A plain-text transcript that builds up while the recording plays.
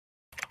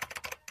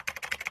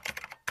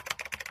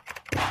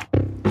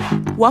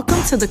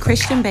Welcome to the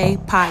Christian Bay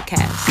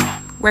Podcast,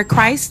 where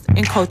Christ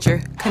and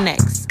culture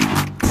connects.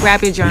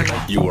 Grab your journal.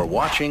 You are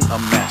watching a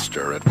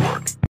master at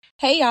work.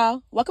 Hey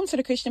y'all, welcome to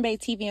the Christian Bay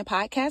TV and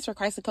Podcast, where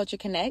Christ and culture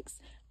connects.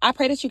 I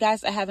pray that you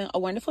guys are having a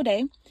wonderful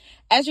day.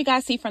 As you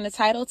guys see from the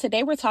title,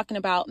 today we're talking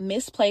about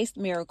misplaced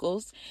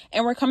miracles,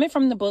 and we're coming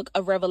from the book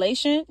of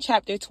Revelation,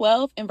 chapter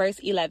 12 and verse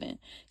 11.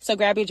 So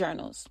grab your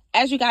journals.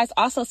 As you guys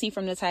also see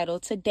from the title,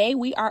 today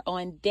we are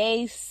on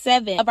day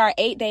 7 of our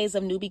 8 days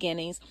of new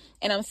beginnings,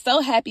 and I'm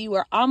so happy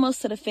we're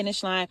almost to the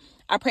finish line.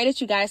 I pray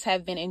that you guys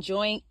have been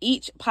enjoying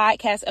each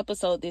podcast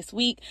episode this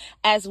week,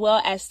 as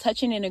well as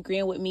touching and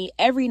agreeing with me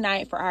every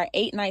night for our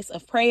 8 nights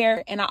of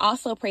prayer. And I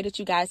also pray that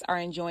you guys are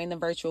enjoying the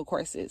virtual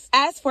courses.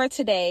 As for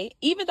today,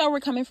 even though we're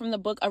coming from the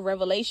book of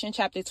Revelation,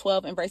 chapter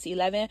 12 and verse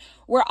 11,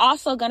 we're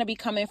also going to be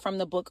coming from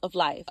the book of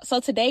life. So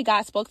today,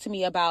 God spoke to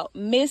me about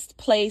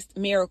misplaced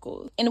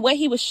miracles. And what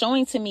he was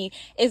showing to me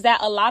is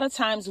that a lot of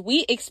times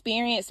we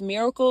experience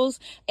miracles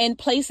in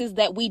places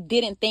that we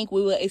didn't think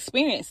we would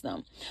experience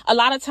them. A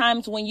lot of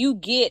times when you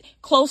get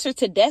closer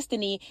to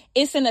destiny,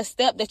 it's in a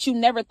step that you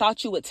never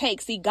thought you would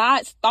take. See,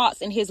 God's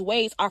thoughts and his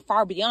ways are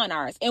far beyond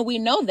ours. And we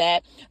know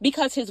that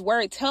because his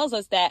word tells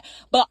us that.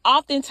 But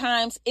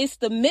oftentimes it's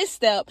the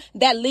misstep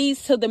that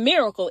leads to the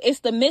miracle.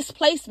 It's the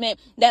misplacement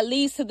that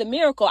leads to the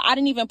miracle. I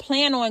didn't even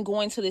plan on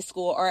going to this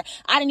school, or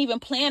I didn't even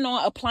plan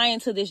on applying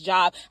to this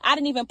job. I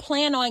didn't even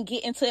plan on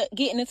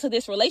getting into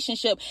this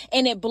relationship.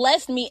 And it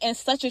blessed me in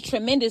such a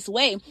tremendous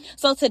way.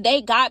 So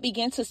today, God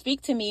began to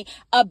speak to me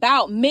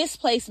about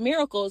misplaced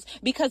miracles,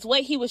 because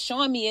what he was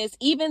showing me is,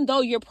 even though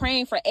you're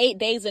praying for 8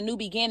 days of new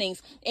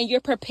beginnings and you're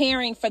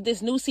preparing for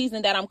this new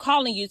season that I'm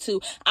calling you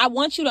to, I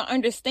want you to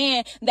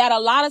understand that a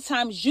lot of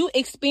times you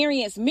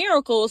experience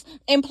miracles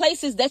in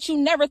places that you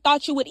never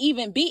thought you would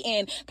even be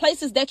in,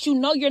 places that you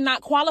know you're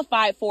not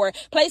qualified for,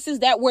 places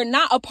that were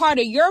not a part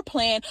of your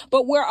plan,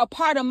 but were a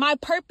part of my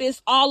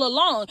purpose all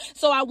along.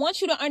 So I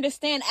want you to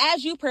understand,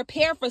 as you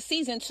prepare for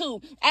season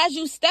 2, as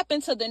you step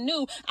into the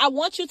new, I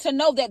want you to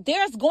know that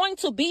there's going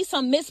to be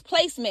some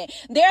misplacement.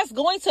 There's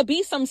going to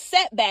be some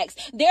setbacks.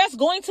 There's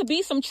going to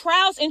be some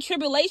trials and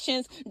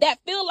tribulations that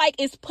feel like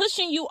it's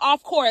pushing you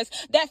off course,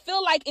 that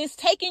feel like it's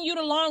taking you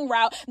the long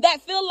route,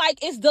 that feel like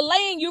it's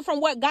delaying you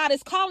from what God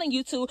is calling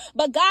you to.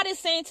 But God is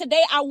saying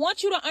today, I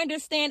want you to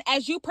understand,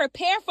 as you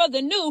prepare for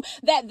the new,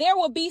 that there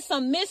will be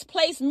some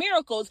misplaced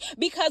miracles,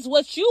 because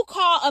what you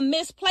call a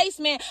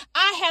misplacement,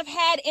 I have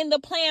had in the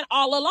plan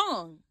all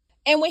along.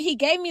 And when he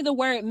gave me the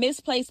word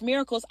misplaced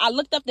miracles, I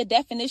looked up the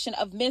definition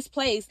of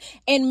misplaced,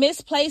 and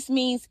misplaced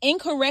means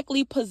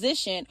incorrectly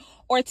positioned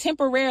or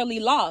temporarily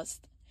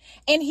lost.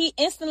 And he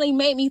instantly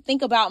made me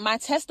think about my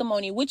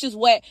testimony, which is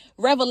what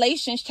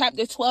Revelation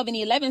chapter 12 and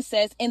 11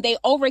 says. And they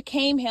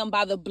overcame him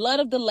by the blood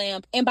of the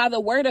Lamb and by the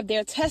word of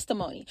their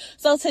testimony.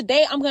 So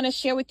today I'm going to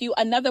share with you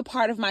another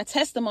part of my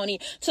testimony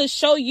to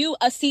show you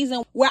a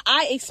season where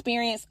I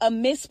experienced a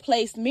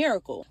misplaced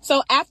miracle.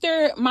 So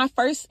after my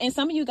first, and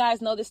some of you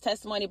guys know this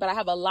testimony, but I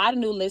have a lot of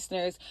new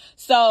listeners.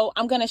 So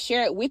I'm going to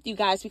share it with you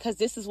guys because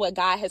this is what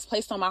God has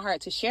placed on my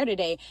heart to share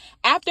today.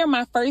 After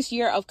my first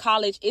year of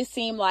college, it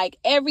seemed like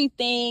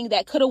everything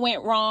that could have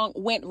went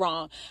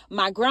wrong.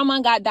 My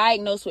grandma got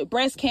diagnosed with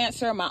breast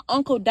cancer. My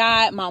uncle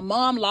died. My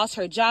mom lost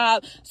her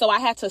job. So I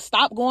had to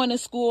stop going to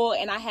school,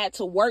 and I had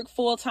to work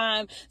full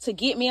time to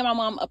get me and my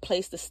mom a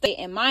place to stay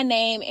in my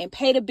name and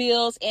pay the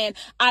bills. And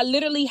I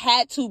literally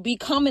had to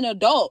become an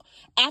adult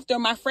after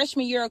my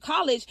freshman year of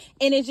college.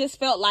 And it just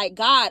felt like,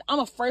 God, I'm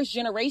a first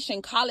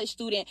generation college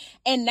student,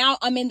 and now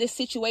I'm in this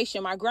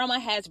situation. My grandma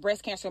has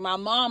breast cancer. My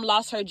mom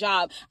lost her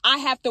job. I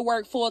have to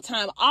work full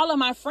time. All of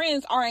my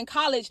friends are in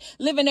college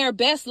living their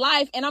best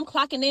life, and I'm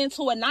clocking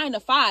into a 9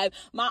 to 5.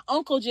 My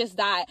uncle just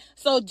died.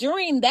 So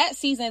during that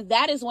season,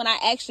 that is when I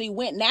actually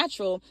went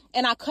natural,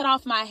 and I cut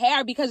off my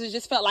hair, because it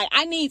just felt like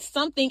I need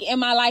something in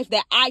my life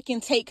that I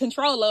can take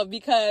control of,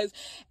 because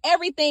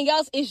everything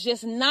else is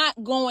just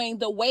not going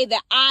the way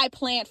that I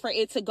planned for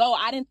it to go.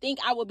 I didn't think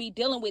I would be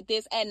dealing with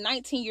this at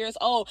 19 years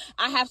old.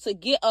 I have to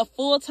get a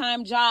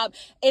full-time job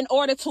in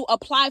order to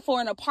apply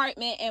for an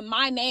apartment in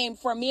my name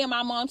for me and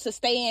my mom to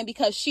stay in,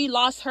 because she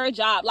lost her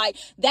job. Like,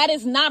 that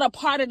is not a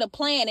part of the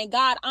plan. And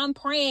God, I'm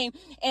praying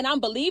and I'm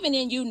believing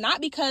in you,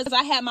 not because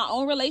I had my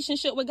own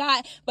relationship with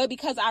God, but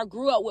because I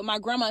grew up with my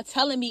grandma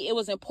telling me it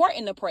was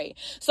important to pray.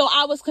 So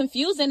I was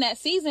confused in that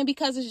season,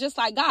 because it's just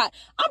like, God,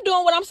 I'm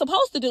doing what I'm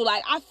supposed to do.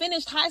 Like, I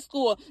finished high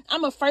school.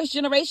 I'm a first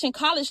generation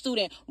college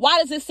student. Why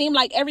does it seem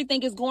like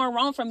everything is going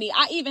wrong for me?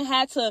 I even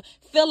had to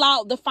fill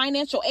out the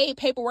financial aid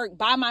paperwork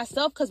by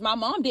myself, because my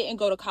mom didn't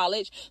go to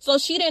college. So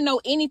she didn't know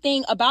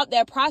anything about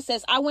that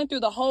process. I went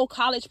through the whole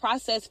college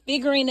process,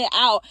 figuring it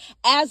out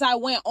as I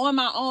went on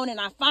my own. And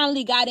I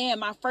finally got in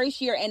my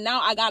first year, and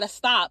now I got to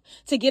stop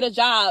to get a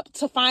job,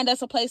 to find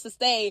us a place to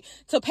stay,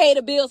 to pay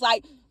the bills.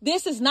 Like,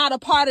 this is not a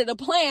part of the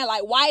plan.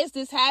 Like, why is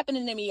this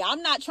happening to me?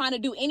 I'm not trying to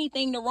do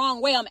anything the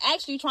wrong way. I'm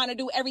actually trying to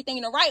do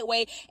everything the right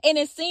way. And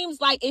it seems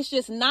like it's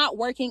just not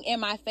working in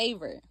my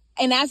favor.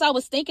 And as I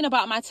was thinking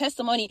about my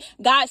testimony,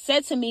 God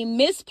said to me,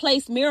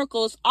 misplaced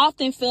miracles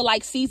often feel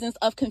like seasons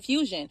of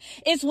confusion.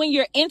 It's when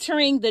you're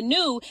entering the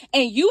new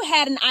and you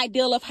had an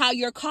ideal of how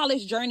your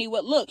college journey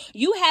would look.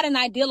 You had an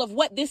ideal of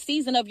what this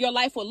season of your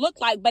life would look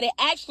like, but it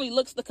actually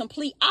looks the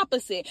complete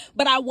opposite.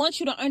 But I want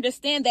you to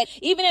understand that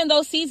even in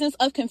those seasons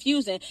of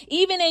confusion,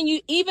 even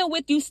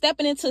with you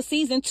stepping into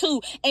season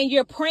 2 and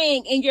you're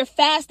praying and you're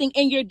fasting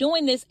and you're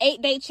doing this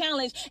 8-day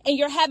challenge and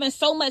you're having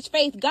so much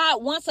faith,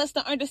 God wants us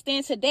to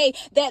understand today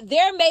that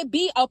there may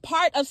be a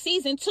part of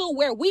season 2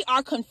 where we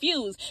are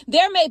confused.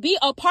 There may be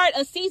a part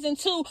of season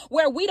 2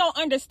 where we don't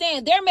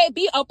understand. There may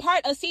be a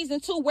part of season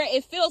 2 where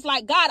it feels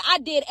like, God, I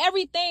did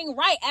everything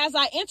right as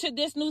I entered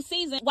this new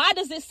season. Why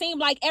does it seem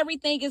like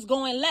everything is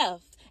going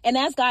left? And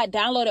as God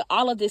downloaded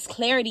all of this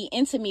clarity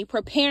into me,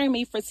 preparing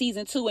me for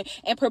season 2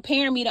 and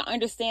preparing me to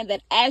understand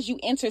that as you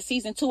enter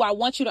season 2, I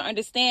want you to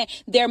understand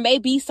there may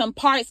be some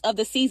parts of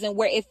the season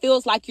where it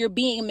feels like you're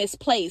being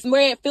misplaced,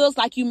 where it feels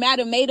like you might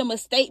have made a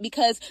mistake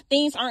because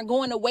things aren't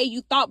going the way you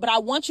thought. But I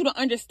want you to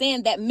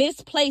understand that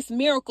misplaced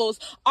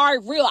miracles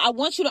are real. I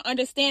want you to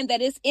understand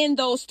that it's in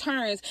those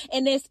turns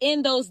and it's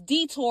in those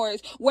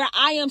detours where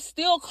I am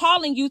still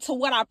calling you to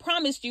what I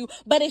promised you,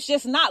 but it's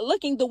just not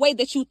looking the way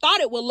that you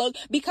thought it would look,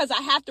 because I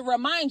have to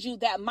remind you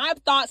that my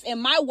thoughts and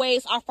my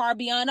ways are far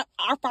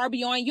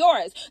beyond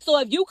yours. So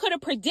if you could have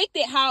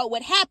predicted how it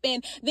would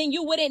happen, then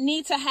you wouldn't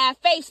need to have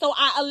faith. So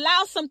I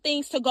allow some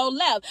things to go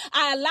left.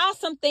 I allow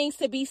some things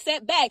to be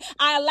set back.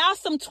 I allow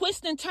some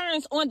twists and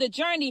turns on the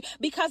journey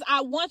because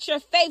I want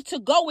your faith to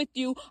go with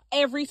you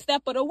every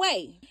step of the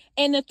way.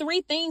 And the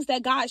 3 things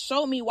that God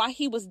showed me while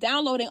he was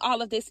downloading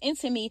all of this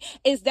into me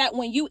is that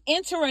when you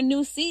enter a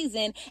new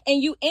season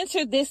and you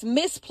enter this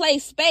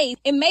misplaced space,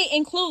 it may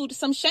include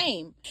some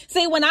shame.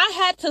 See, when I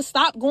had to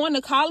stop going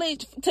to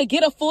college to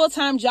get a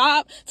full-time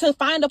job, to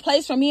find a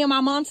place for me and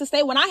my mom to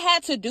stay, when I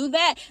had to do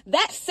that,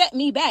 that set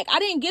me back. I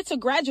didn't get to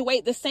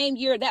graduate the same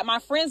year that my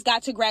friends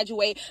got to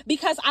graduate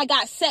because I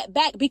got set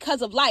back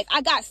because of life.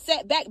 I got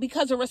set back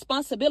because of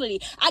responsibility.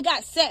 I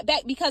got set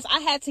back because I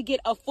had to get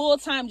a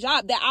full-time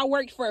job that I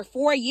worked for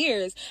 4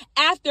 years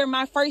after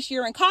my first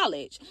year in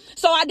college.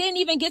 So I didn't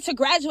even get to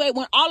graduate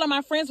when all of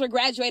my friends were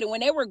graduating,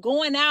 when they were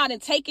going out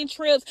and taking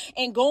trips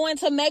and going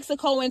to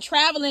Mexico and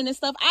traveling and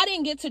stuff. I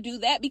didn't get to do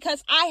that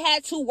because I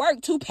had to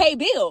work to pay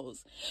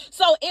bills.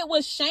 So it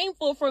was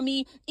shameful for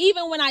me,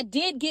 even when I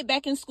did get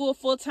back in school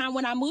full time,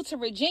 when I moved to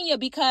Virginia,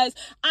 because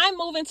I'm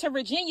moving to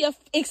Virginia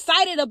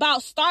excited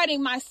about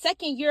starting my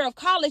 2nd year of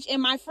college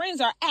and my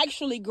friends are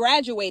actually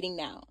graduating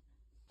now.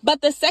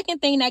 But the second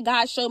thing that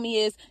God showed me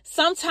is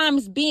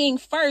sometimes being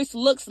first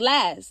looks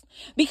last.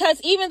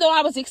 Because even though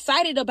I was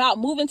excited about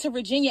moving to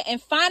Virginia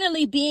and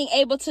finally being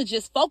able to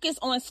just focus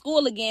on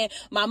school again,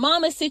 my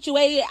mom is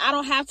situated, I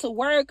don't have to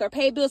work or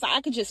pay bills, I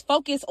could just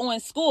focus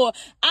on school.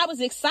 I was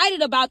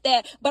excited about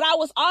that, but I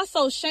was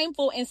also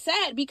shameful and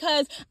sad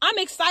because I'm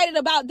excited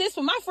about this,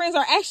 but my friends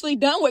are actually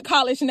done with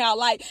college now.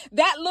 Like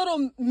that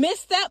little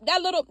misstep,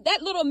 that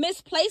little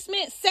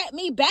misplacement set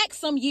me back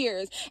some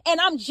years. And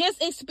I'm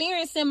just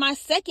experiencing my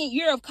second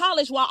year of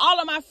college while all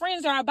of my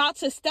friends are about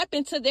to step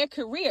into their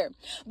career.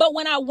 But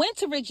when I went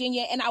to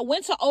Virginia and I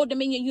went to Old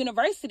Dominion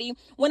University,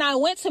 when I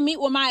went to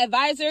meet with my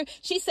advisor,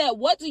 she said,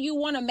 "What do you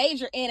want to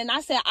major in?" And I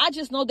said, "I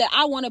just know that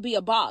I want to be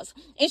a boss."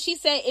 And she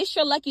said, "It's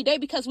your lucky day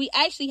because we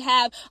actually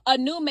have a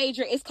new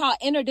major. It's called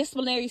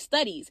interdisciplinary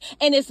studies,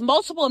 and it's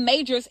multiple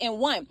majors in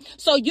one.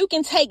 So you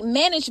can take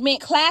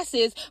management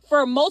classes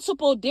for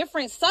multiple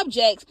different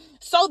subjects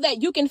so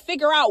that you can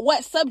figure out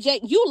what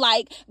subject you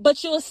like,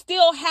 but you'll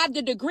still have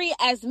the degree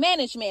as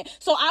management."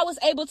 So I was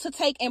able to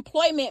take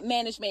employment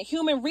management,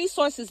 human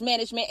resources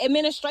management,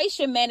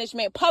 administration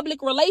management,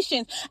 public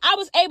relations. I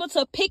was able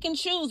to pick and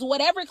choose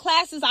whatever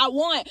classes I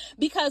want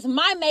because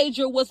my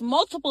major was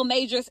multiple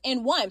majors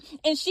in one.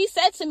 And she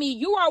said to me,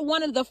 "You are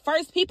one of the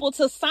first people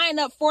to sign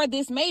up for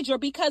this major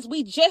because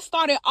we just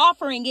started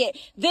offering it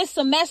this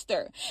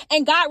semester."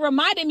 And God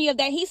reminded me of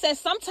that. He said,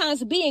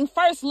 sometimes being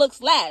first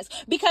looks last,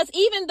 because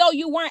even though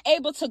you weren't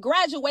able to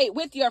graduate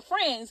with your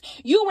friends,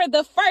 you were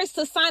the first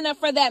to sign up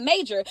for that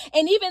major.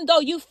 And even though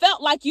you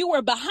felt like you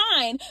were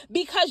behind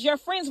because your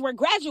friends were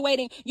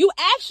graduating, you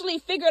actually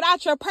figured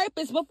out your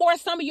purpose before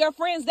some of your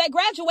friends that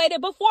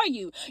graduated before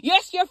you.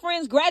 Yes, your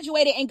friends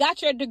graduated and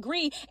got your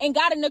degree and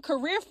got in the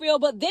career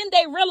field, but then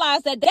they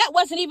realized that that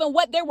wasn't even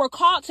what they were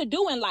called to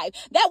do in life.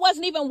 That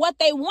wasn't even what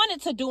they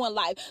wanted to do in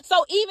life.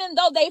 So even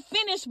though they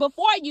finished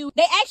before you,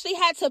 they actually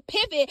had to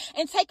pivot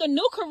and take a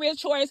new career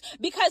choice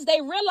because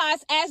they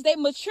realized as they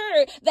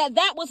matured that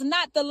that was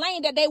not the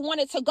lane that they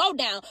wanted to go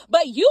down.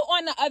 But you,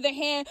 on the other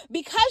hand,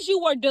 because you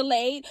were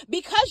delayed,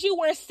 because you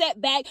were set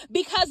back,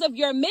 because of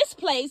your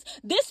misplaced,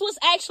 this was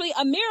actually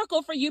a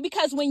miracle for you,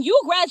 because when you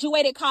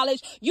graduated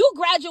college, you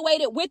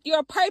graduated with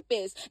your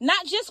purpose,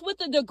 not just with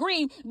a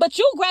degree, but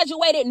you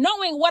graduated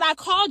knowing what I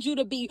called you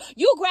to be.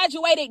 You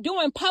graduated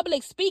doing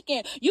public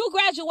speaking. You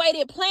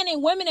graduated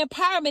planning women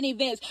empowerment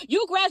events.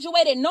 You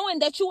graduated knowing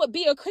that you would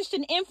be a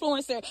Christian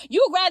influencer.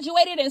 You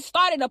graduated and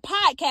started a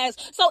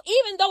podcast. So So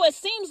even though it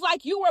seems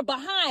like you were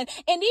behind,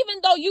 and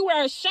even though you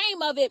were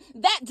ashamed of it,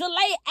 that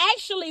delay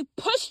actually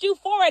pushed you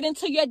forward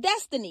into your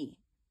destiny.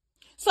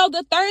 So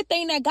the third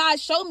thing that God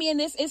showed me in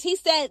this is he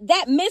said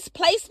that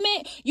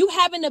misplacement, you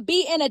having to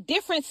be in a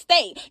different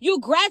state, you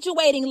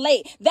graduating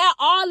late, that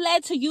all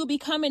led to you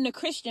becoming the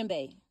Christian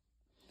bae.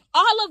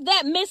 All of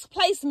that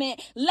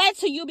misplacement led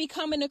to you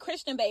becoming a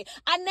Christian bae.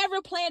 I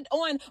never planned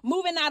on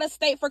moving out of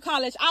state for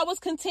college. I was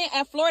content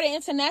at Florida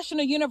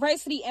International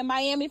University in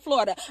Miami,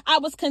 Florida. I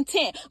was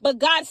content, but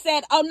God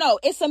said, oh no,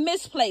 it's a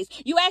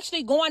misplaced. You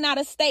actually going out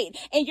of state,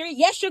 and you're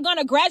going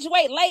to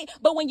graduate late,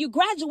 but when you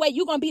graduate,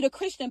 you're going to be the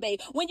Christian bae.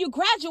 When you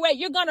graduate,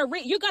 you're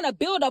going to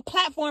build a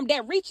platform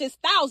that reaches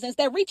thousands,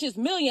 that reaches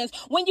millions.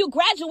 When you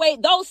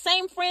graduate, those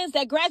same friends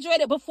that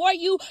graduated before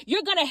you,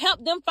 you're going to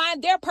help them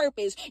find their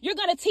purpose. You're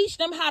going to teach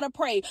them how to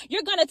pray.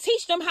 You're going to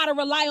teach them how to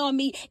rely on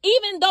me.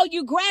 Even though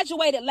you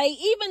graduated late,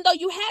 even though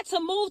you had to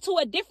move to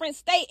a different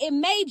state, it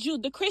made you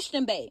the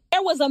Christian bae.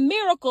 There was a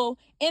miracle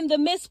in the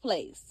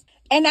misplaced.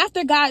 And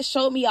after God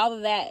showed me all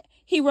of that,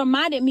 he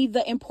reminded me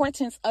the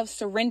importance of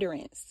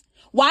surrenderance.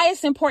 Why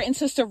it's important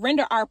to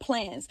surrender our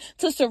plans,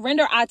 to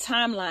surrender our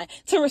timeline,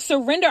 to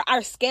surrender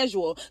our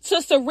schedule,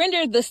 to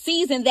surrender the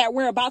season that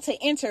we're about to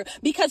enter,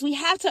 because we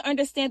have to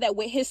understand that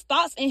with his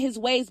thoughts and his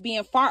ways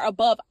being far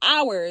above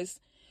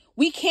ours,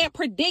 we can't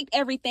predict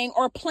everything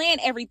or plan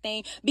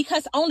everything,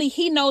 because only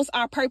he knows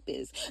our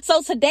purpose.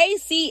 So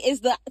today's seed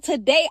is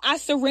today I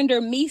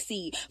surrender me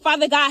seed.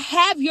 Father God,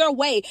 have your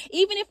way.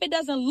 Even if it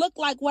doesn't look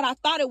like what I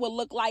thought it would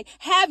look like,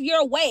 have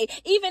your way.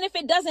 Even if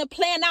it doesn't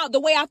plan out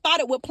the way I thought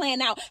it would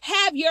plan out,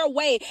 have your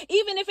way.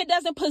 Even if it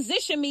doesn't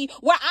position me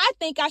where I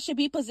think I should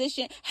be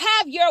positioned,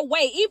 have your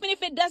way. Even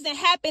if it doesn't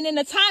happen in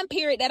the time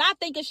period that I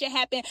think it should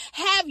happen,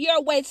 have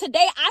your way.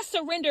 Today I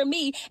surrender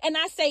me and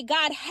I say,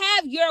 God,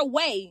 have your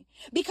way.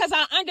 Because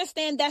I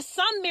understand that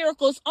some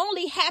miracles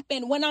only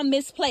happen when I'm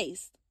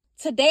misplaced.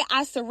 Today,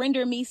 I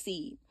surrender me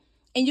seed.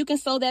 And you can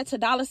sow that to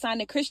 $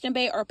 the Christian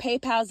Bae or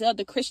PayPal Zelle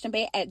the Christian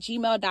Bae at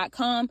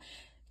gmail.com.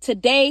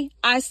 Today,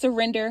 I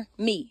surrender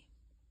me.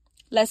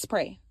 Let's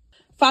pray.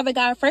 Father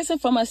God, first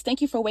and foremost, thank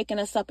you for waking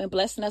us up and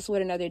blessing us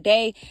with another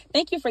day.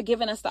 Thank you for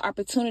giving us the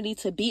opportunity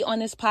to be on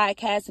this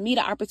podcast, me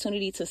the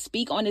opportunity to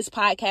speak on this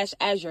podcast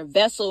as your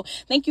vessel.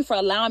 Thank you for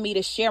allowing me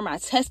to share my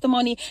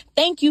testimony.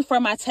 Thank you for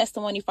my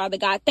testimony, Father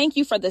God. Thank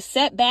you for the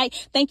setback.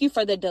 Thank you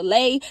for the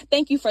delay.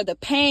 Thank you for the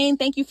pain.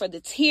 Thank you for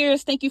the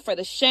tears. Thank you for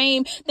the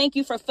shame. Thank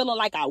you for feeling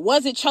like I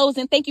wasn't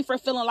chosen. Thank you for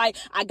feeling like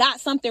I got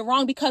something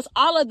wrong, because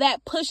all of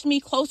that pushed me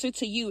closer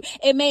to you.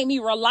 It made me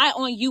rely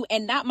on you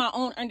and not my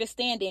own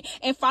understanding.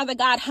 And Father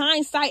God,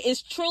 hindsight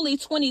is truly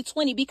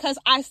 2020, because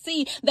I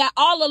see that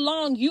all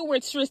along you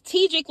were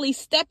strategically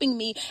stepping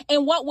me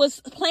in what was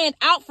planned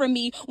out for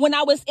me when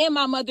I was in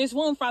my mother's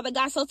womb, Father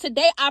God. So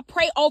today I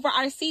pray over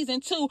our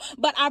season 2,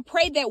 but I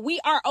pray that we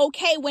are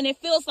okay when it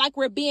feels like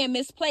we're being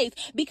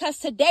misplaced, because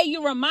today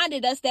you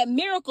reminded us that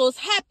miracles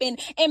happen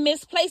in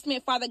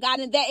misplacement, Father God,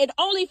 and that it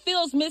only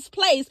feels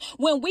misplaced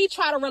when we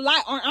try to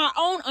rely on our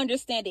own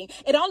understanding.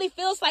 It only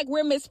feels like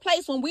we're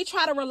misplaced when we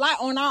try to rely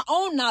on our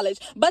own knowledge.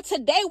 But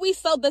today we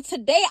sow the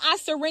today I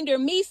surrender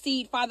me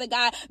seed, Father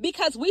God,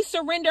 because we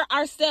surrender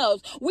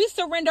ourselves. We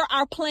surrender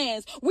our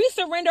plans. We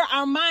surrender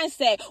our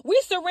mindset.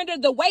 We surrender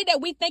the way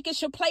that we think it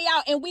should play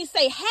out. And we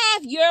say,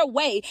 have your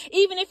way.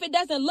 Even if it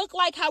doesn't look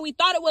like how we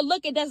thought it would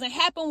look, it doesn't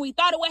happen. We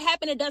thought it would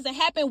happen. It doesn't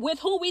happen with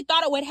who we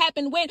thought it would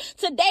happen with.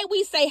 Today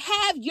we say,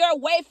 have your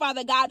way,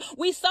 Father God.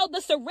 We sow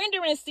the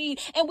surrendering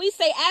seed, and we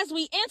say, as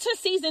we enter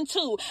season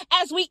 2,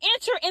 as we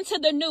enter into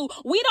the new,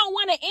 we don't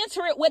want to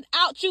enter it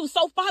without you.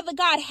 So Father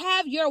God,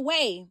 have your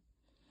way.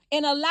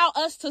 And allow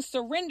us to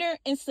surrender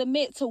and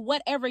submit to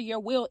whatever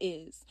your will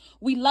is.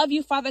 We love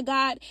you, Father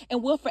God,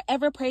 and we'll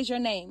forever praise your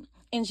name.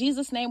 In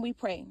Jesus' name we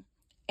pray.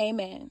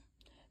 Amen.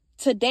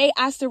 Today,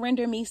 I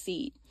surrender me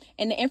seed.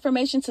 And the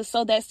information to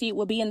sow that seed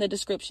will be in the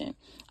description.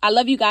 I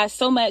love you guys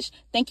so much.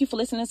 Thank you for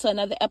listening to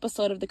another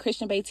episode of the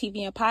Christian Bae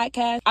TV and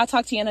Podcast. I'll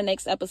talk to you in the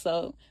next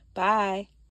episode. Bye.